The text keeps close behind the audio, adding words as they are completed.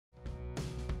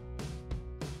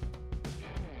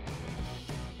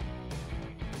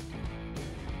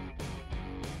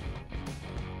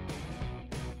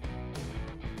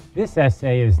This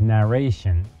essay is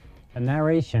narration. A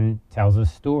narration tells a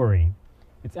story.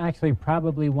 It's actually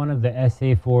probably one of the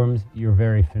essay forms you're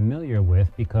very familiar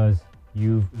with because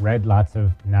you've read lots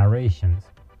of narrations.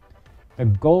 The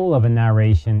goal of a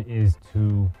narration is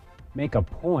to make a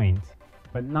point,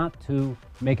 but not to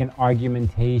make an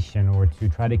argumentation or to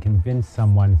try to convince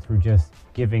someone through just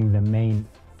giving the main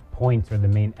points or the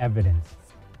main evidence.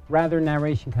 Rather,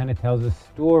 narration kind of tells a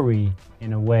story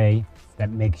in a way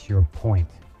that makes your point.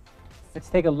 Let's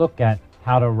take a look at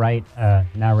how to write a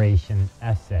narration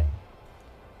essay.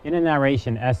 In a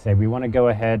narration essay, we want to go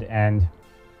ahead and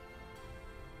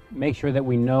make sure that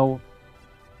we know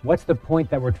what's the point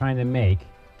that we're trying to make,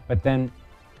 but then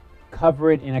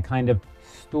cover it in a kind of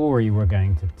story we're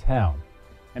going to tell.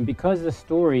 And because the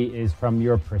story is from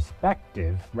your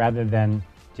perspective rather than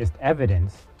just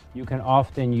evidence, you can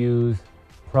often use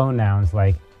pronouns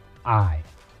like I.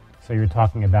 So you're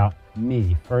talking about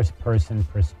me, first person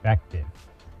perspective.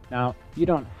 Now, you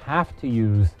don't have to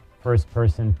use first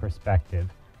person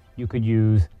perspective. You could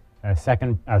use a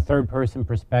third person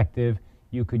perspective.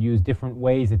 You could use different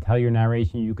ways to tell your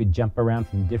narration. You could jump around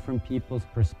from different people's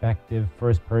perspective,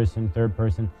 first person, third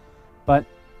person. But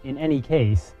in any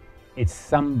case, it's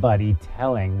somebody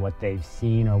telling what they've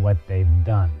seen or what they've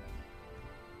done.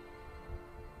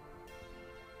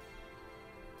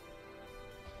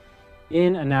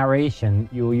 In a narration,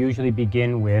 you will usually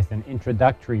begin with an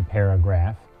introductory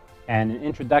paragraph, and an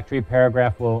introductory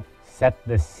paragraph will set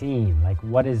the scene, like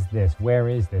what is this, where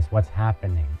is this, what's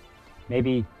happening.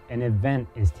 Maybe an event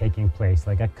is taking place,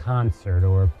 like a concert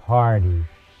or a party,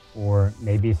 or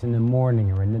maybe it's in the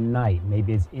morning or in the night,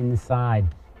 maybe it's inside,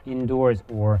 indoors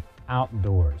or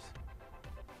outdoors.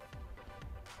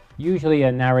 Usually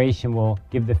a narration will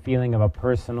give the feeling of a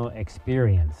personal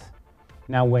experience.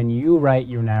 Now, when you write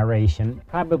your narration,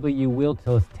 probably you will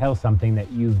tell something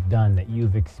that you've done, that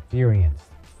you've experienced.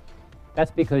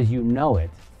 That's because you know it.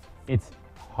 It's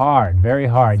hard, very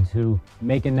hard, to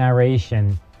make a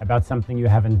narration about something you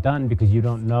haven't done because you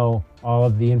don't know all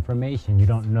of the information. You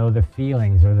don't know the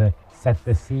feelings or set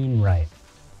the scene right.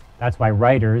 That's why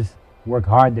writers work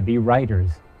hard to be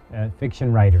writers,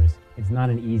 fiction writers. It's not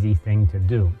an easy thing to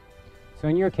do. So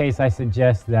in your case, I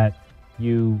suggest that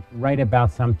you write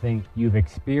about something you've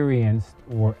experienced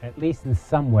or at least in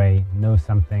some way know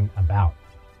something about.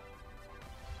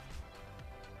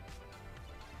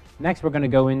 Next, we're going to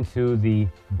go into the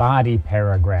body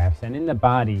paragraphs. And in the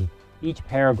body, each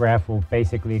paragraph will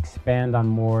basically expand on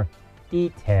more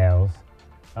details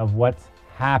of what's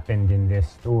happened in this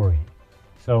story.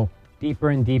 So deeper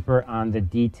and deeper on the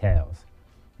details.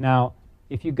 Now,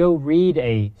 if you go read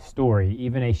a story,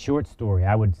 even a short story,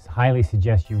 I would highly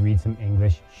suggest you read some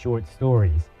English short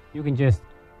stories. You can just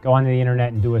go onto the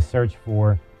internet and do a search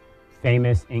for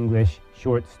famous English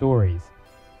short stories.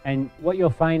 And what you'll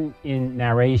find in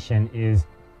narration is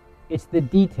it's the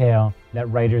detail that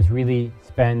writers really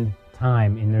spend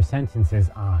time in their sentences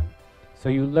on. So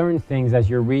you learn things as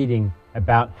you're reading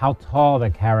about how tall the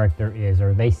character is,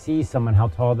 or they see someone, how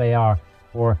tall they are,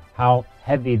 or how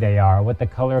heavy they are, what the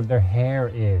color of their hair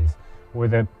is, or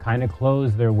the kind of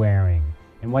clothes they're wearing.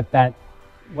 And what that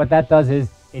does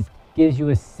is it gives you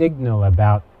a signal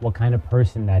about what kind of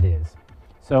person that is.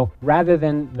 So rather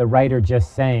than the writer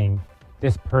just saying,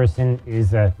 this person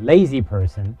is a lazy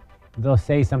person, they'll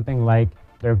say something like,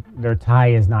 their tie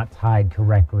is not tied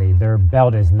correctly, their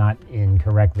belt is not in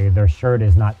correctly, their shirt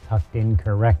is not tucked in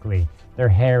correctly, their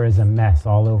hair is a mess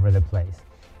all over the place.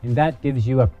 And that gives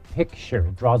you a picture,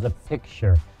 draws a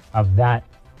picture of that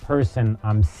person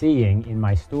I'm seeing in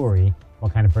my story,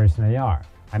 what kind of person they are.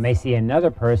 I may see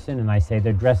another person and I say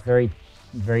they're dressed very,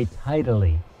 very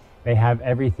tidily. They have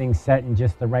everything set in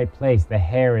just the right place. The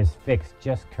hair is fixed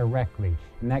just correctly.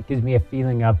 And that gives me a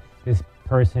feeling of this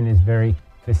person is very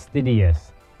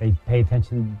fastidious. They pay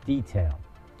attention to detail.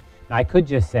 Now, I could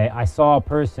just say, I saw a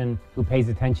person who pays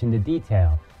attention to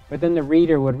detail. But then the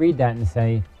reader would read that and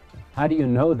say, how do you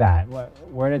know that?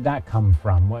 Where did that come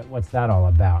from? What's that all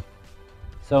about?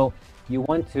 So you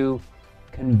want to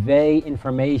convey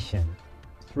information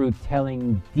through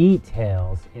telling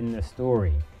details in the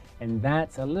story. And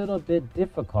that's a little bit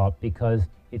difficult because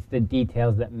it's the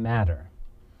details that matter.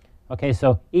 Okay,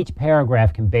 so each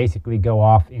paragraph can basically go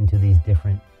off into these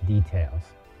different details.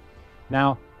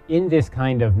 Now, in this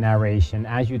kind of narration,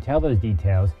 as you tell those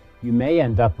details, you may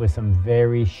end up with some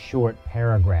very short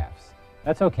paragraphs.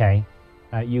 That's okay.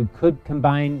 You could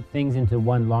combine things into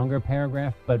one longer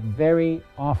paragraph, but very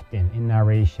often in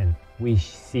narration, we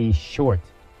see short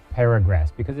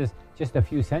paragraphs because it's just a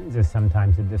few sentences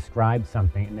sometimes to describe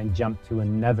something and then jump to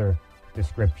another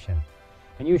description.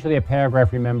 And usually a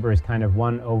paragraph, remember, is kind of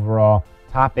one overall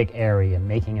topic area,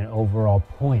 making an overall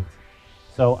point.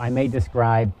 So I may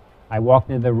describe, I walked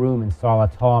into the room and saw a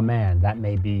tall man. That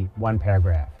may be one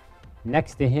paragraph.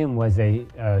 Next to him was a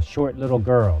short little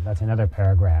girl. That's another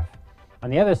paragraph. On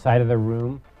the other side of the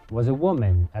room was a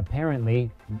woman,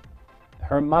 apparently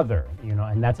her mother,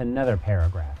 and that's another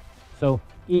paragraph. So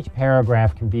each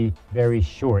paragraph can be very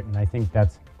short, and I think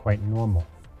that's quite normal.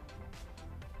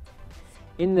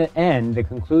 In the end, the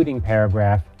concluding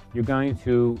paragraph, you're going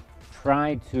to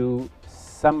try to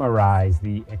summarize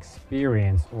the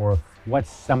experience or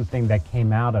what's something that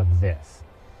came out of this.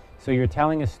 So you're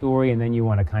telling a story and then you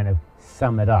want to kind of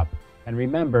sum it up. And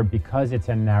remember, because it's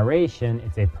a narration,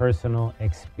 it's a personal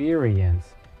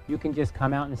experience, you can just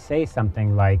come out and say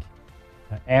something like,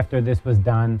 after this was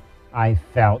done, I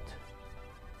felt,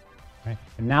 right?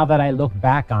 And now that I look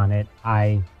back on it,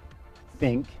 I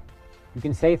think. You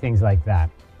can say things like that.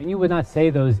 And you would not say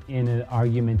those in an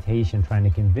argumentation trying to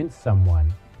convince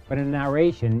someone. But in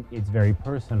narration, it's very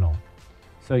personal.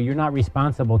 So you're not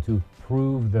responsible to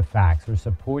prove the facts or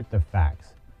support the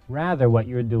facts. Rather, what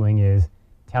you're doing is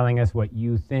telling us what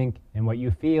you think and what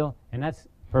you feel, and that's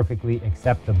perfectly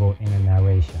acceptable in a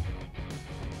narration.